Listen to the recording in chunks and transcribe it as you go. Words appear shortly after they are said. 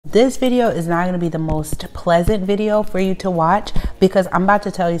This video is not going to be the most pleasant video for you to watch because I'm about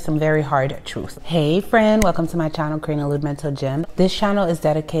to tell you some very hard truths. Hey friend, welcome to my channel, Karina Lude Mental Gym. This channel is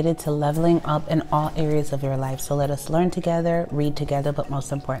dedicated to leveling up in all areas of your life. So let us learn together, read together, but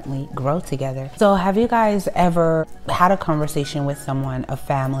most importantly, grow together. So have you guys ever had a conversation with someone, a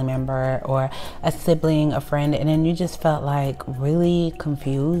family member or a sibling, a friend, and then you just felt like really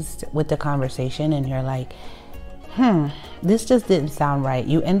confused with the conversation and you're like, this just didn't sound right.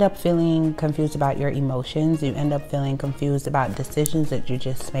 You end up feeling confused about your emotions. You end up feeling confused about decisions that you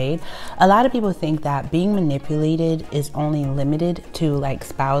just made. A lot of people think that being manipulated is only limited to like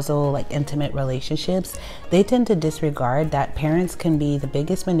spousal, like intimate relationships. They tend to disregard that parents can be the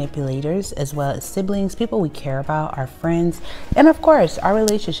biggest manipulators, as well as siblings, people we care about, our friends, and of course our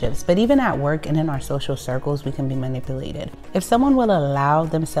relationships. But even at work and in our social circles, we can be manipulated. If someone will allow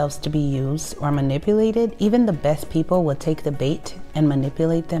themselves to be used or manipulated, even the best people will take the bait and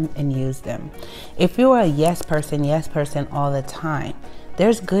manipulate them and use them. If you're a yes person all the time,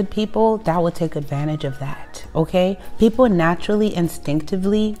 there's good people that will take advantage of that, okay? People naturally,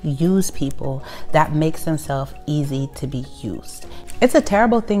 instinctively use people that makes themselves easy to be used. It's a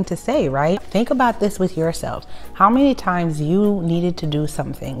terrible thing to say, right? Think about this with yourself. How many times you needed to do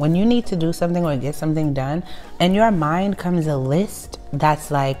something, when you need to do something or get something done, in your mind comes a list that's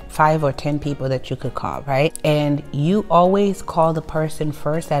like 5 or 10 people that you could call, right? And you always call the person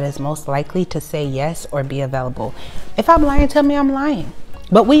first that is most likely to say yes or be available. If I'm lying, tell me I'm lying.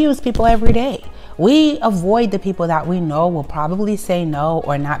 But we use people every day. We avoid the people that we know will probably say no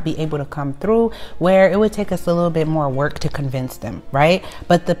or not be able to come through, where it would take us a little bit more work to convince them, right?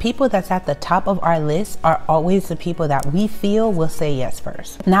 But the people that's at the top of our list are always the people that we feel will say yes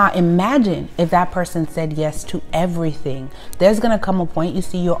first. Now imagine if that person said yes to everything. There's gonna come a point, you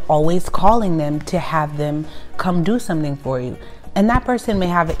see, you're always calling them to have them come do something for you. And that person may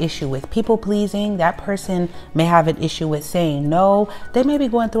have an issue with people pleasing. That person may have an issue with saying no. They may be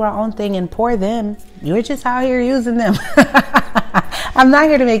going through our own thing, and poor them, you're just out here using them. I'm not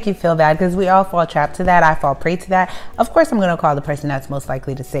here to make you feel bad because we all fall trapped to that. I fall prey to that. Of course, I'm going to call the person that's most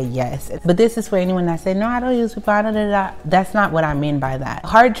likely to say yes. But this is for anyone that say, no, I don't use people. That's not what I mean by that.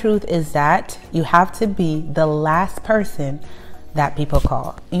 Hard truth is that you have to be the last person that people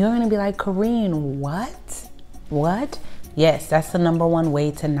call. You're going to be like, Karine, what? What? Yes, that's the #1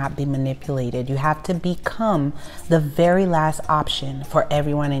 way to not be manipulated. You have to become the very last option for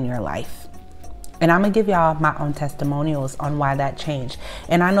everyone in your life. And I'm gonna give y'all my own testimonials on why that changed.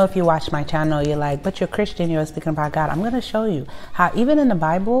 And I know if you watch my channel, you're like, but you're Christian, you're speaking about God. I'm gonna show you how even in the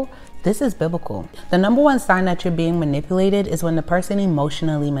Bible, this is biblical. The #1 sign that you're being manipulated is when the person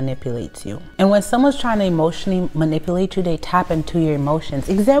emotionally manipulates you. And when someone's trying to emotionally manipulate you, they tap into your emotions.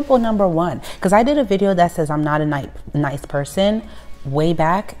 Example #1, because I did a video that says I'm not a nice person way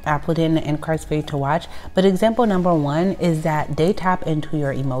back. I put in the end cards for you to watch. But example #1 is that they tap into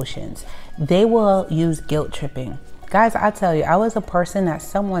your emotions. They will use guilt tripping. Guys, I tell you, I was a person that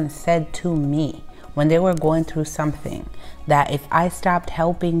someone said to me when they were going through something, that if I stopped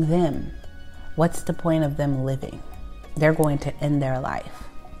helping them, what's the point of them living? They're going to end their life.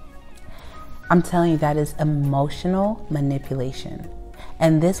 I'm telling you, that is emotional manipulation.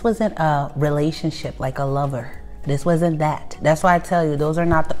 And this wasn't a relationship like a lover. This wasn't that. That's why I tell you, those are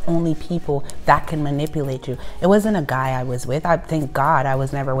not the only people that can manipulate you. It wasn't a guy I was with. I thank God I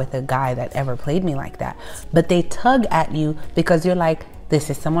was never with a guy that ever played me like that. But they tug at you because you're like, this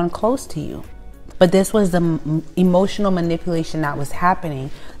is someone close to you. But this was the emotional manipulation that was happening,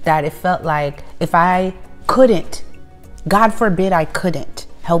 that it felt like if I couldn't, God forbid I couldn't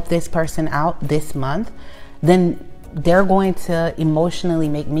help this person out this month, then they're going to emotionally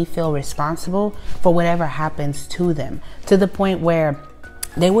make me feel responsible for whatever happens to them, to the point where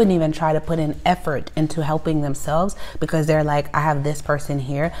they wouldn't even try to put an effort into helping themselves because they're like, I have this person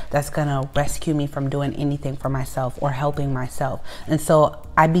here that's gonna rescue me from doing anything for myself or helping myself. And so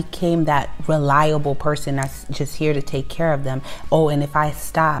I became that reliable person that's just here to take care of them. Oh, and if I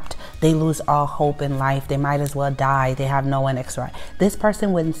stopped, they lose all hope in life. They might as well die. They have no one extra. This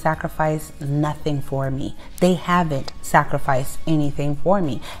person wouldn't sacrifice nothing for me. They haven't sacrificed anything for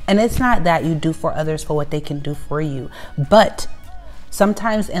me. And it's not that you do for others for what they can do for you, but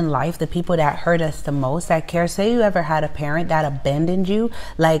sometimes in life, the people that hurt us the most, that care, say you ever had a parent that abandoned you,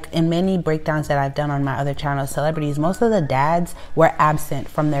 like in many breakdowns that I've done on my other channel, Celebrities, most of the dads were absent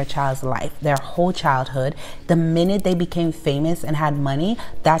from their child's life, their whole childhood. The minute they became famous and had money,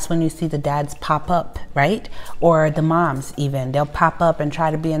 that's when you see the dads pop up, right? Or the moms even, they'll pop up and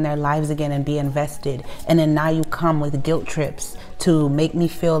try to be in their lives again and be invested. And then now you come with guilt trips to make me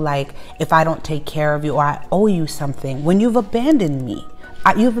feel like if I don't take care of you or I owe you something when you've abandoned me.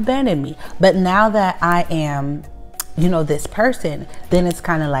 You've abandoned me. But now that I am, you know, this person, then it's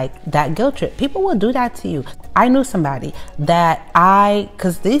kind of like that guilt trip. People will do that to you. I knew somebody that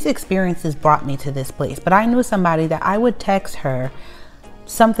because these experiences brought me to this place, but I knew somebody that I would text her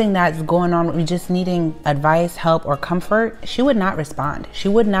something that's going on with me, just needing advice, help, or comfort. She would not respond. She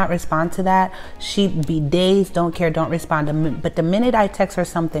would not respond to that. She'd be days, don't care, don't respond. But the minute I text her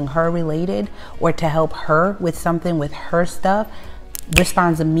something her related or to help her with something with her stuff,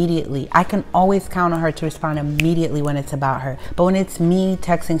 responds immediately. I can always count on her to respond immediately when it's about her. But when it's me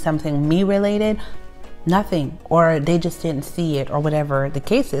texting something me related, nothing, or they just didn't see it, or whatever the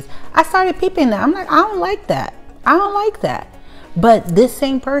case is, I started peeping that. I'm like, I don't like that. I don't like that. But this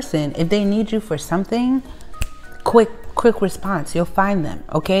same person, if they need you for something, quick response, you'll find them,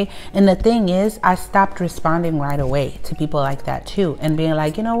 okay? And the thing is, I stopped responding right away to people like that too, and being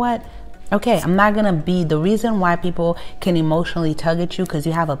like, you know what? Okay, I'm not gonna be the reason why people can emotionally tug at you, because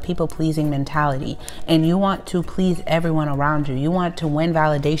you have a people-pleasing mentality and you want to please everyone around you. You want to win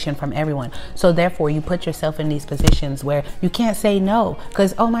validation from everyone. So therefore, you put yourself in these positions where you can't say no,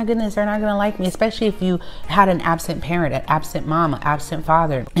 because, oh my goodness, they're not gonna like me, especially if you had an absent parent, an absent mom, an absent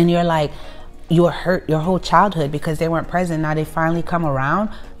father, and you're like, you were hurt your whole childhood because they weren't present. Now they finally come around.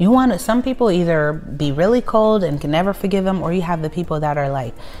 You want to, some people either be really cold and can never forgive them, or you have the people that are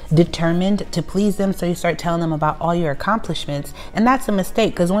like determined to please them. So you start telling them about all your accomplishments, and that's a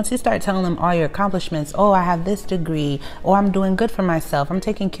mistake, because once you start telling them all your accomplishments, oh, I have this degree, oh, I'm doing good for myself, I'm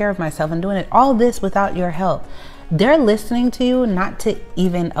taking care of myself, I'm doing it, all this without your help. They're listening to you not to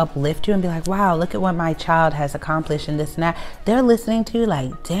even uplift you and be like, wow, look at what my child has accomplished and this and that. They're listening to you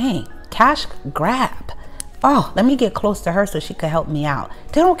like, dang, cash grab. Oh, let me get close to her so she could help me out.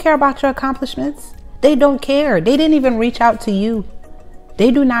 They don't care about your accomplishments. They don't care. They didn't even reach out to you. They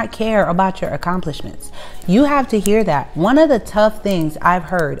do not care about your accomplishments. You have to hear that. One of the tough things I've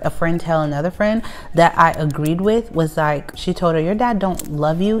heard a friend tell another friend that I agreed with was like, she told her, your dad don't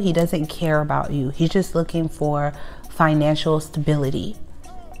love you. He doesn't care about you. He's just looking for financial stability.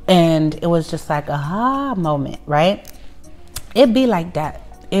 And it was just like a aha moment, right? It'd be like that.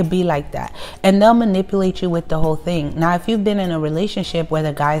 It'd be like that. And they'll manipulate you with the whole thing. Now, if you've been in a relationship where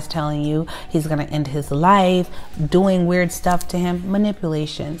the guy's telling you he's going to end his life, doing weird stuff to him,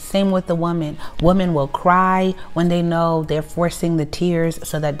 manipulation. Same with the woman. Women will cry when they know they're forcing the tears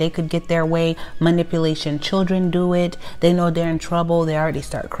so that they could get their way. Manipulation. Children do it. They know they're in trouble. They already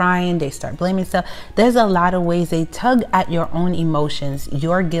start crying. They start blaming stuff. There's a lot of ways they tug at your own emotions,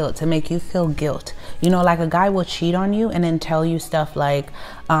 your guilt, to make you feel guilt. You know, like a guy will cheat on you and then tell you stuff like,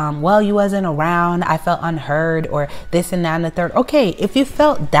 well, you wasn't around, I felt unheard, or this and that and the third. Okay, if you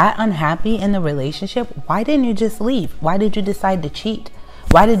felt that unhappy in the relationship, why didn't you just leave? Why did you decide to cheat?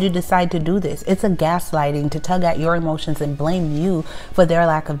 Why did you decide to do this? It's a gaslighting to tug at your emotions and blame you for their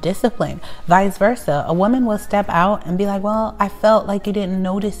lack of discipline. Vice versa, a woman will step out and be like, well, I felt like you didn't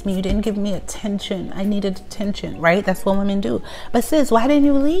notice me. You didn't give me attention. I needed attention, right? That's what women do. But sis, why didn't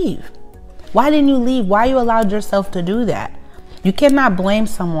you leave? Why didn't you leave? Why you allowed yourself to do that? You cannot blame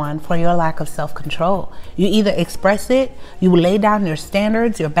someone for your lack of self-control. You either express it, you lay down your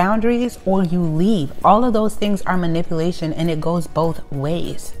standards, your boundaries, or you leave. All of those things are manipulation, and it goes both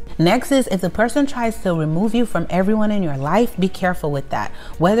ways. Next is, if the person tries to remove you from everyone in your life, be careful with that.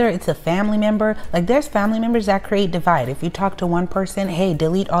 Whether it's a family member, like there's family members that create divide. If you talk to one person, hey,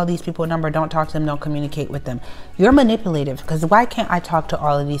 delete all these people number, don't talk to them, don't communicate with them. You're manipulative, because why can't I talk to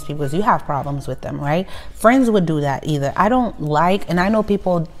all of these people? Because you have problems with them, right? Friends would do that either. I don't like, and I know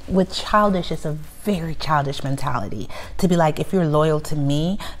people with childish, it's a very childish mentality to be like, if you're loyal to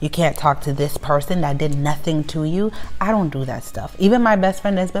me, you can't talk to this person that did nothing to you. I don't do that stuff. Even my best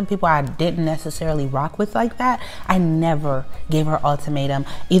friend, there's been people I didn't necessarily rock with like that. I never gave her ultimatum,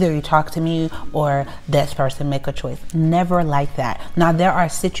 either you talk to me or this person, make a choice. Never like that. Now there are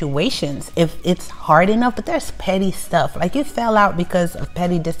situations if it's hard enough, but there's petty stuff like you fell out because of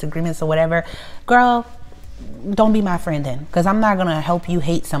petty disagreements or whatever. Girl, don't be my friend then, because I'm not gonna help you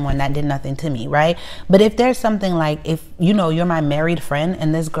hate someone that did nothing to me, right? But if there's something like, if you know you're my married friend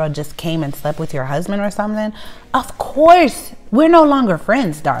and this girl just came and slept with your husband or something, of course we're no longer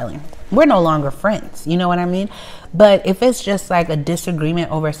friends, darling. We're no longer friends, you know what I mean? But if it's just like a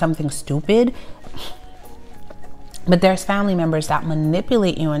disagreement over something stupid, but there's family members that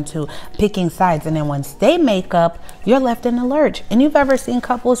manipulate you into picking sides, and then once they make up, you're left in the lurch. And you've ever seen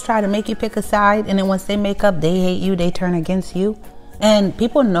couples try to make you pick a side, and then once they make up, they hate you, they turn against you? And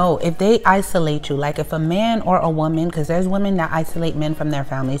people know if they isolate you, like if a man or a woman, because there's women that isolate men from their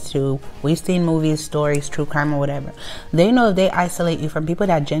families too. We've seen movies, stories, true crime or whatever. They know if they isolate you from people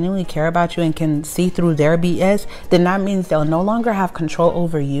that genuinely care about you and can see through their BS, then that means they'll no longer have control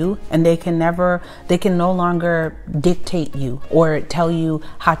over you, and they can no longer dictate you or tell you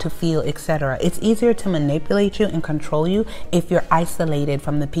how to feel, etc. It's easier to manipulate you and control you if you're isolated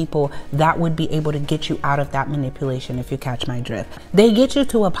from the people that would be able to get you out of that manipulation, if you catch my drift. They get you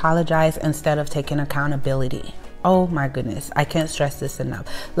to apologize instead of taking accountability. Oh my goodness, I can't stress this enough.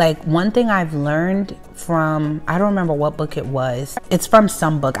 Like, one thing I've learned from, I don't remember what book it was. It's from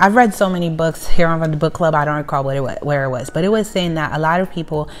some book. I've read so many books here on the book club, I don't recall where it was. But it was saying that a lot of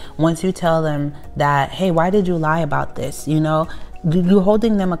people, once you tell them that, hey, why did you lie about this? You know, you're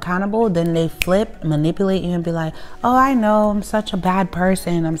holding them accountable, then they flip, manipulate you and be like, oh, I know, I'm such a bad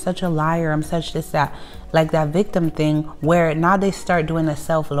person, I'm such a liar, I'm such this, that. Like that victim thing, where now they start doing a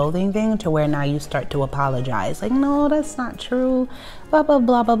self-loathing thing to where now you start to apologize. Like, no, that's not true, blah, blah,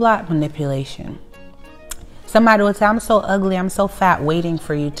 blah, blah, blah. Manipulation. Somebody would say, I'm so ugly, I'm so fat, waiting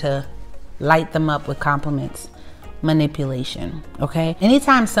for you to light them up with compliments. Manipulation. Okay,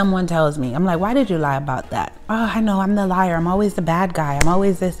 anytime someone tells me, I'm like, why did you lie about that? Oh, I know, I'm the liar, I'm always the bad guy, I'm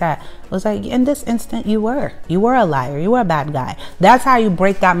always this, that. I was like, in this instant, you were a liar, you were a bad guy. That's how you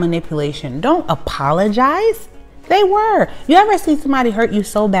break that manipulation. Don't apologize. They were. You ever see somebody hurt you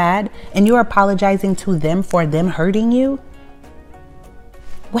so bad and you're apologizing to them for them hurting you?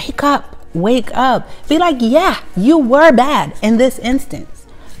 Wake up. Be like, yeah, you were bad in this instance.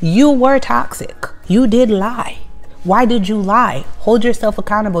 You were toxic. You did lie. Why did you lie? Hold yourself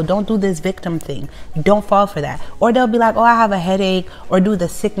accountable. Don't do this victim thing. Don't fall for that. Or they'll be like, oh, I have a headache, or do the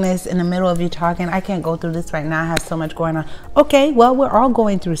sickness in the middle of you talking. I can't go through this right now. I have so much going on. Okay, well, we're all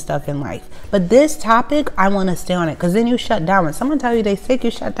going through stuff in life. But this topic, I want to stay on it, because then you shut down. When someone tells you they're sick, you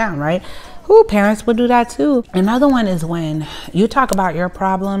shut down, right? Who parents would do that too. Another one is when you talk about your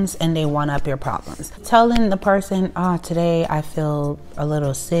problems and they one up your problems. Telling the person, oh, today I feel a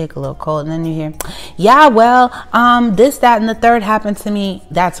little sick, a little cold. And then you hear, yeah, well, this, that, and the third happened to me.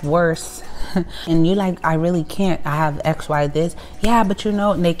 That's worse. And you like, I really can't. I have X, Y, this. Yeah, but you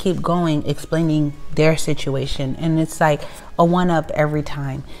know, and they keep going, explaining their situation. And it's like a one up every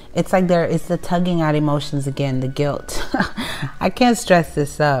time. It's like it's the tugging at emotions again, the guilt. I can't stress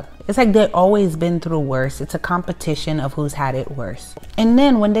this up. It's like they've always been through worse. It's a competition of who's had it worse. And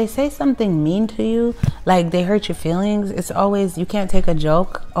then when they say something mean to you, like they hurt your feelings, it's always, you can't take a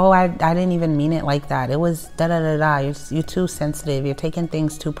joke. Oh, I didn't even mean it like that. It was da-da-da-da. You're too sensitive. You're taking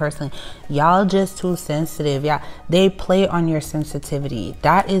things too personally. Y'all just too sensitive. Yeah, they play on your sensitivity.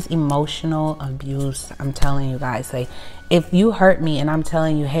 That is emotional abuse. I'm telling you guys, like, if you hurt me and I'm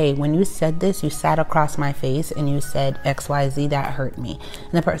telling you, hey, when you said this, you sat across my face and you said XYZ, that hurt me.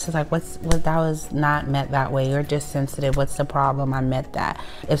 And the person's like, what, that was not meant that way. You're just sensitive. What's the problem? I meant that.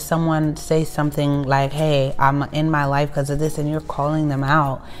 If someone says something like, hey, I'm in my life because of this, and you're calling them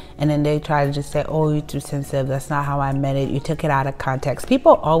out, and then they try to just say, oh, you're too sensitive. That's not how I meant it. You took it out of context.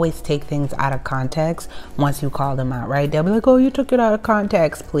 People always take things out of context once you call them out, right? They'll be like, oh, you took it out of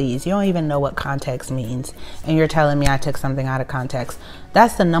context, please. You don't even know what context means. And you're telling me I took something out of context.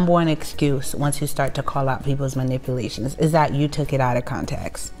 That's the number one excuse once you start to call out people's manipulations, is that you took it out of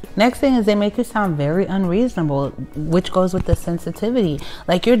context. Next thing is they make you sound very unreasonable, which goes with the sensitivity.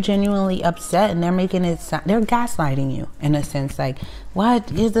 Like you're genuinely upset and they're making it sound, they're gaslighting you in a sense, like,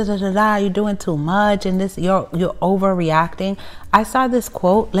 what is you're doing too much, and this, you're overreacting. I saw this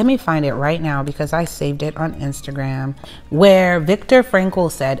quote, let me find it right now because I saved it on Instagram, where Viktor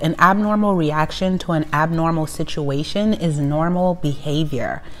Frankl said, an abnormal reaction to an abnormal situation is normal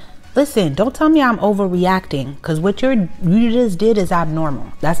behavior. Listen, don't tell me I'm overreacting, because what you just did is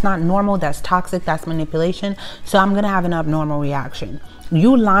abnormal. That's not normal. That's toxic. That's manipulation. So I'm going to have an abnormal reaction.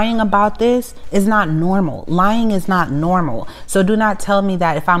 You lying about this is not normal. Lying is not normal. So do not tell me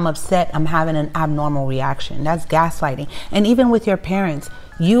that if I'm upset, I'm having an abnormal reaction. That's gaslighting. And even with your parents,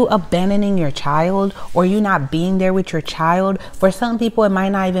 you abandoning your child, or you not being there with your child, for some people, it might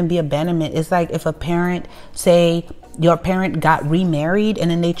not even be abandonment. It's like if a parent, say, your parent got remarried and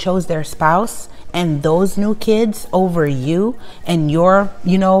then they chose their spouse and those new kids over you and your,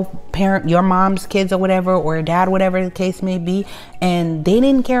 parent, your mom's kids or whatever, or dad, whatever the case may be, and they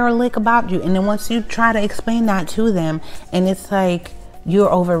didn't care a lick about you. And then once you try to explain that to them, and it's like, you're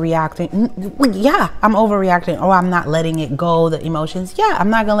overreacting. Yeah, I'm overreacting. Oh, I'm not letting it go, the emotions. Yeah, I'm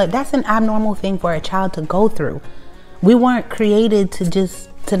not gonna that's an abnormal thing for a child to go through. We weren't created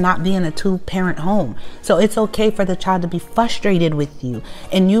to not be in a two-parent home. So it's okay for the child to be frustrated with you,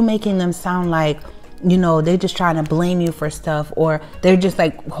 and you making them sound like you know, they're just trying to blame you for stuff, or they're just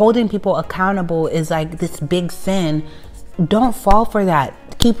like holding people accountable is like this big sin. Don't fall for that.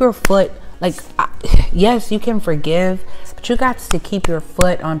 Keep your foot, like, yes, you can forgive, but you got to keep your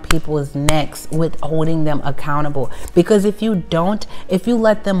foot on people's necks with holding them accountable. Because if you don't, if you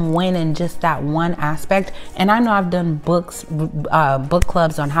let them win in just that one aspect, and I know I've done book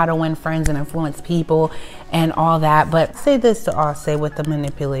clubs on how to win friends and influence people and all that, but say this to all, say with the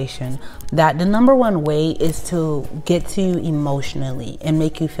manipulation, that the number one way is to get to you emotionally and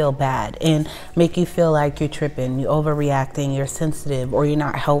make you feel bad and make you feel like you're tripping, you're overreacting, you're sensitive, or you're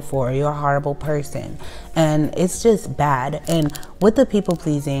not helpful, or you're a horrible person. And it's just bad. And with the people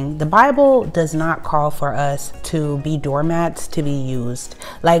pleasing, the Bible does not call for us to be doormats to be used.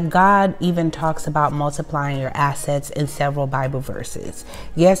 Like, God even talks about multiplying your assets in several Bible verses.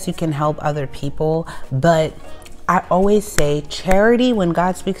 Yes, you can help other people, but I always say charity, when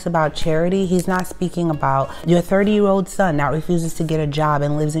God speaks about charity, he's not speaking about your 30-year-old son that refuses to get a job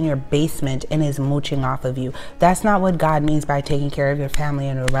and lives in your basement and is mooching off of you. That's not what God means by taking care of your family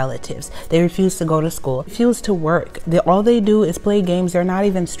and your relatives. They refuse to go to school, refuse to work. All they do is play games. They're not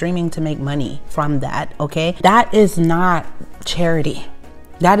even streaming to make money from that, okay? That is not charity.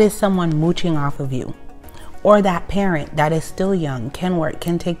 That is someone mooching off of you. Or that parent that is still young, can work,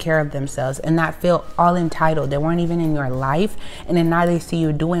 can take care of themselves, and not feel all entitled. They weren't even in your life, and then now they see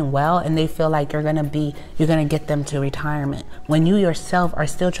you doing well and they feel like you're gonna get them to retirement, when you yourself are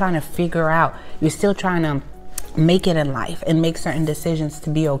still trying to figure out, you're still trying to make it in life and make certain decisions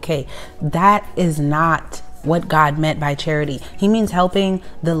to be okay. That is not what God meant by charity. He means helping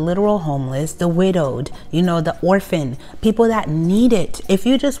the literal homeless, the widowed, you know, the orphan, people that need it. If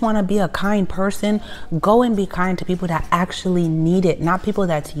you just want to be a kind person, go and be kind to people that actually need it, not people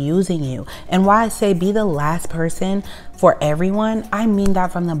that's using you. And why I say be the last person for everyone, I mean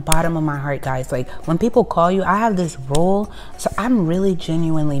that from the bottom of my heart, guys. Like, when people call you, I have this rule. So I'm really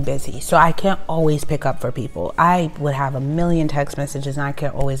genuinely busy, so I can't always pick up for people. I would have a million text messages and I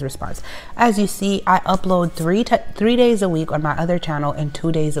can't always respond. As you see, I upload 3 days a week on my other channel and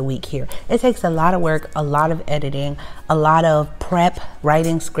 2 days a week here. It takes a lot of work, a lot of editing, a lot of prep,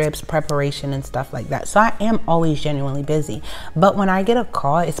 writing scripts, preparation and stuff like that. So I am always genuinely busy. But when I get a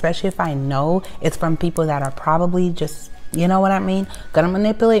call, especially if I know it's from people that are probably just, you know what I mean, gonna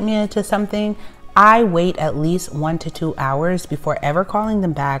manipulate me into something, I wait at least 1 to 2 hours before ever calling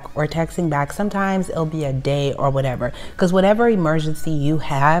them back or texting back. Sometimes it'll be a day or whatever, because whatever emergency you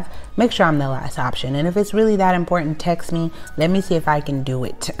have, make sure I'm the last option. And if it's really that important, text me. Let me see if I can do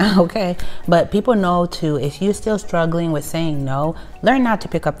it. Okay. But people know too, if you're still struggling with saying no, learn not to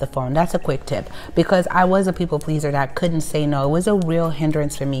pick up the phone. That's a quick tip, because I was a people pleaser that couldn't say no. It was a real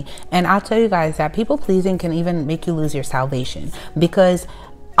hindrance for me. And I'll tell you guys that people pleasing can even make you lose your salvation, because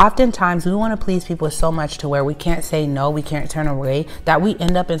oftentimes we want to please people so much to where we can't say no, we can't turn away, that we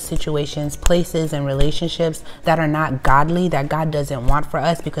end up in situations, places, and relationships that are not godly, that God doesn't want for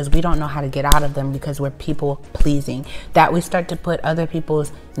us, because we don't know how to get out of them because we're people pleasing. That we start to put other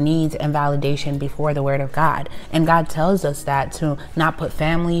people's needs and validation before the word of God. And God tells us that to not put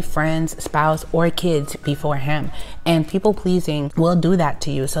family, friends, spouse, or kids before him. And people pleasing will do that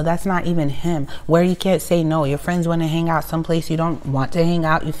to you. So that's not even him, where you can't say no. Your friends want to hang out someplace you don't want to hang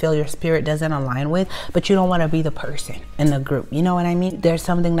out, you feel your spirit doesn't align with, but you don't want to be the person in the group. You know what I mean? There's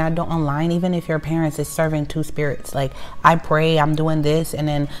something that don't align, even if your parents is serving two spirits. Like, I pray, I'm doing this, and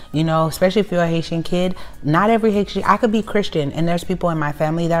then, you know, especially if you're a Haitian kid, not every Haitian, I could be Christian, and there's people in my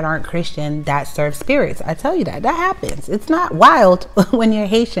family that aren't Christian that serve spirits. I tell you that happens. It's not wild when you're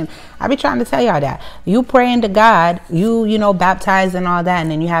Haitian. I be trying to tell y'all that you praying to God, you know, baptized and all that,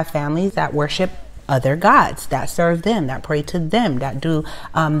 and then you have families that worship other gods, that serve them, that pray to them, that do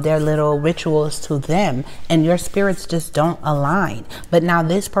their little rituals to them, and your spirits just don't align. But now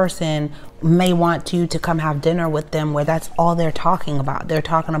this person may want you to come have dinner with them, where that's all they're talking about. They're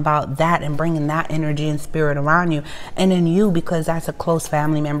talking about that and bringing that energy and spirit around you. And then you, because that's a close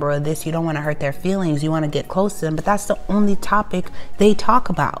family member of this, you don't want to hurt their feelings, you want to get close to them, but that's the only topic they talk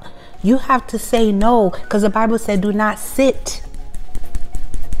about. You have to say no, because the Bible said do not sit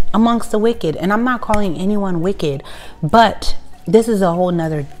amongst the wicked. And I'm not calling anyone wicked, but this is a whole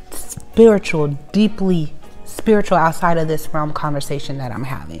nother spiritual, deeply spiritual, outside of this realm conversation that I'm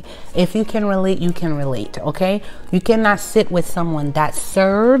having. If you can relate, you can relate. Okay, you cannot sit with someone that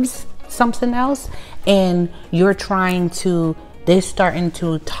serves something else and you're trying to, they're starting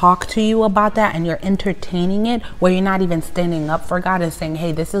to talk to you about that and you're entertaining it, where you're not even standing up for God and saying,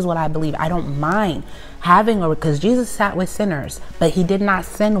 hey, this is what I believe. I don't mind having, or because Jesus sat with sinners, but he did not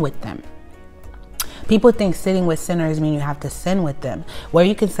sin with them. People think sitting with sinners mean you have to sin with them, where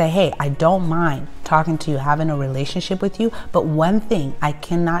you can say, hey, I don't mind talking to you, having a relationship with you, but one thing I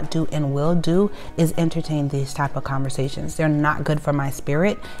cannot do and will do is entertain these type of conversations. They're not good for my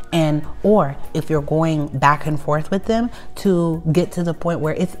spirit. And or if you're going back and forth with them, to get to the point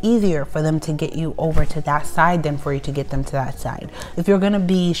where it's easier for them to get you over to that side than for you to get them to that side. If you're going to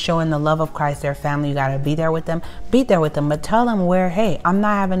be showing the love of Christ, their family, you got to be there with them, but tell them where, hey, I'm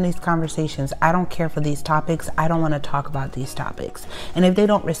not having these conversations. I don't care for these topics. I don't want to talk about these topics. And if they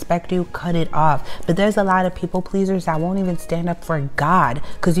don't respect you, cut it off. But there's a lot of people pleasers that won't even stand up for God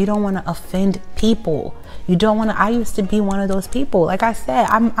because you don't want to offend people. You don't want to. I used to be one of those people. Like I said,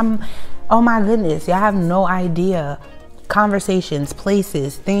 I'm oh my goodness, y'all have no idea. Conversations,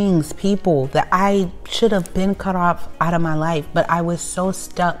 places, things, people that I should have been cut off out of my life, but I was so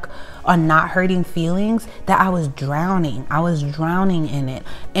stuck on not hurting feelings that I was drowning. I was drowning in it.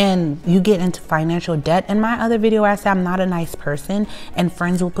 And you get into financial debt. In my other video, I said I'm not a nice person and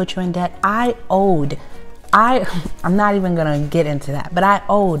friends will put you in debt. I'm not even gonna get into that, but I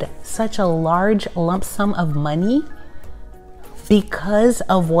owed such a large lump sum of money because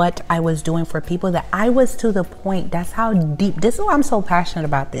of what I was doing for people that I was to the point, that's how deep, this is why I'm so passionate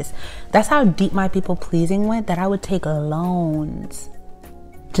about this. That's how deep my people pleasing went, that I would take loans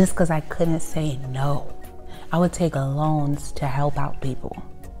just because I couldn't say no. I would take loans to help out people,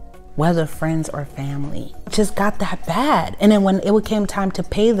 whether friends or family. It just got that bad. And then when it came time to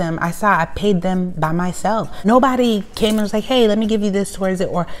pay them, I paid them by myself. Nobody came and was like, hey, let me give you this towards it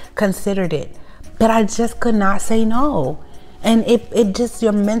or considered it. But I just could not say no. And it just,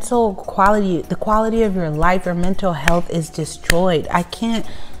 your mental quality, the quality of your life, your mental health is destroyed. I can't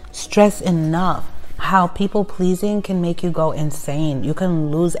stress enough how people pleasing can make you go insane. You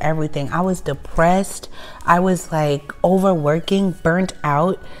can lose everything. I was depressed. I was like overworking, burnt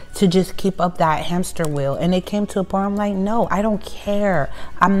out to just keep up that hamster wheel. And it came to a point I'm like, no, I don't care.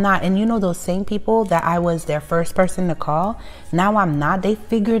 I'm not. And you know, those same people that I was their first person to call, now I'm not. They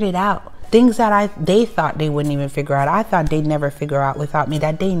figured it out. Things that they thought they wouldn't even figure out. I thought they'd never figure out without me,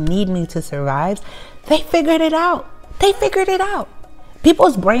 that they need me to survive. They figured it out. They figured it out.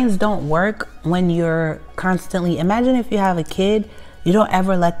 People's brains don't work when you're constantly, imagine if you have a kid, you don't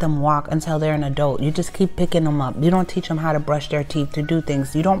ever let them walk until they're an adult. You just keep picking them up. You don't teach them how to brush their teeth, to do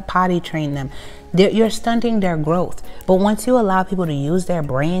things. You don't potty train them. You're stunting their growth. But once you allow people to use their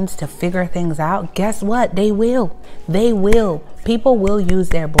brains to figure things out, guess what? They will. They will. People will use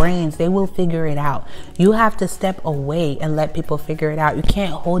their brains. They will figure it out. You have to step away and let people figure it out. You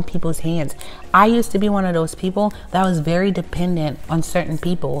can't hold people's hands. I used to be one of those people that was very dependent on certain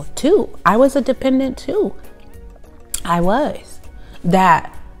people too. I was a dependent too. I was.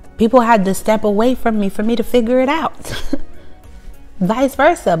 That people had to step away from me for me to figure it out. Vice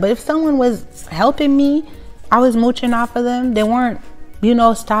versa. But if someone was helping me, I was mooching off of them, they weren't, you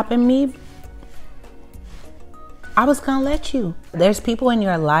know, stopping me, I was gonna let you. There's people in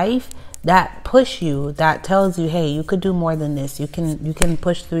your life that push you, that tells you, hey, you could do more than this. You can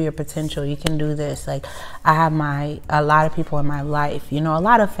push through your potential. You can do this. Like, I have a lot of people in my life, you know, a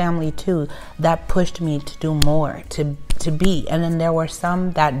lot of family too, that pushed me to do more, to be. And then there were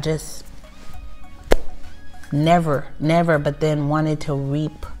some that just never, but then wanted to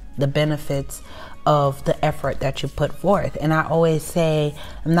reap the benefits of the effort that you put forth. And I always say,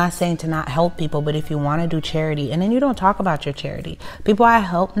 I'm not saying to not help people, but if you want to do charity, and then you don't talk about your charity. People I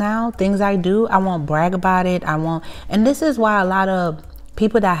help now, things I do, I won't brag about it. I won't. And this is why a lot of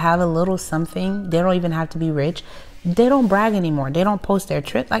people that have a little something, they don't even have to be rich, they don't brag anymore. They don't post their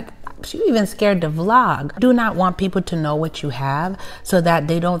trip. Like, you even scared to vlog. Do not want people to know what you have so that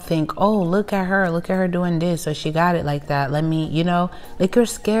they don't think, oh, look at her doing this, so she got it like that. Let me, you know, like, you're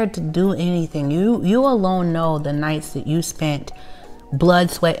scared to do anything. You alone know the nights that you spent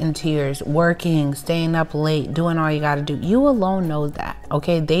blood, sweat, and tears, working, staying up late, doing all you got to do. You alone know that.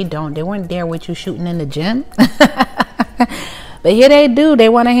 Okay, they don't. They weren't there with you shooting in the gym. But here they do. They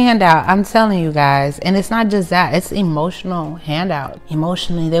want a handout. I'm telling you guys. And it's not just that. It's emotional handout.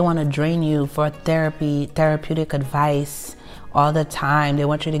 Emotionally, they want to drain you for therapeutic advice all the time. They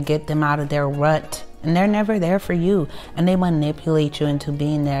want you to get them out of their rut. And they're never there for you. And they manipulate you into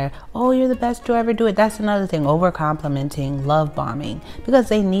being there. Oh, you're the best to ever do it. That's another thing. Over complimenting, love bombing. Because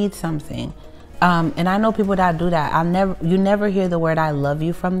they need something. And I know people that do that. You never hear the word I love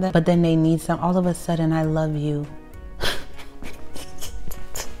you from them. But then they need some. All of a sudden, I love you.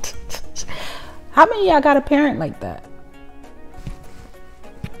 How many of y'all got a parent like that?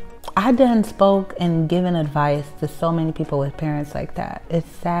 I done spoke and given advice to so many people with parents like that.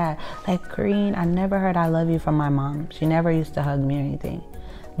 It's sad. Like, Kareen, I never heard I love you from my mom. She never used to hug me or anything.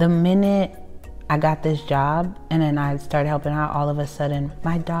 The minute I got this job and then I started helping out. All of a sudden,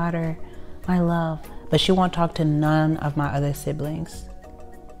 my daughter, my love, but she won't talk to none of my other siblings.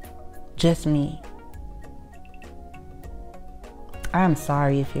 Just me. I'm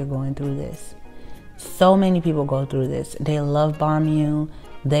sorry if you're going through this. So many people go through this. They love bomb you.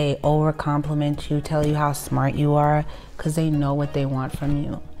 They over compliment you, tell you how smart you are because they know what they want from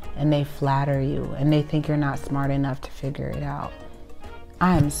you. And they flatter you and they think you're not smart enough to figure it out.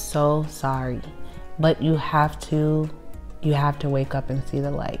 I am so sorry, but you have to wake up and see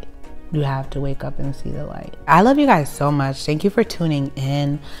the light. You have to wake up and see the light. I love you guys so much. Thank you for tuning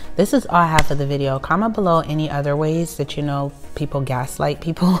in. This is all I have for the video. Comment below any other ways that you know people gaslight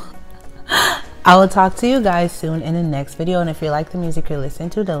people. I will talk to you guys soon in the next video. And if you like the music you're listening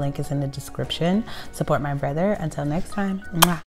to, the link is in the description. Support my brother. Until next time. Mwah.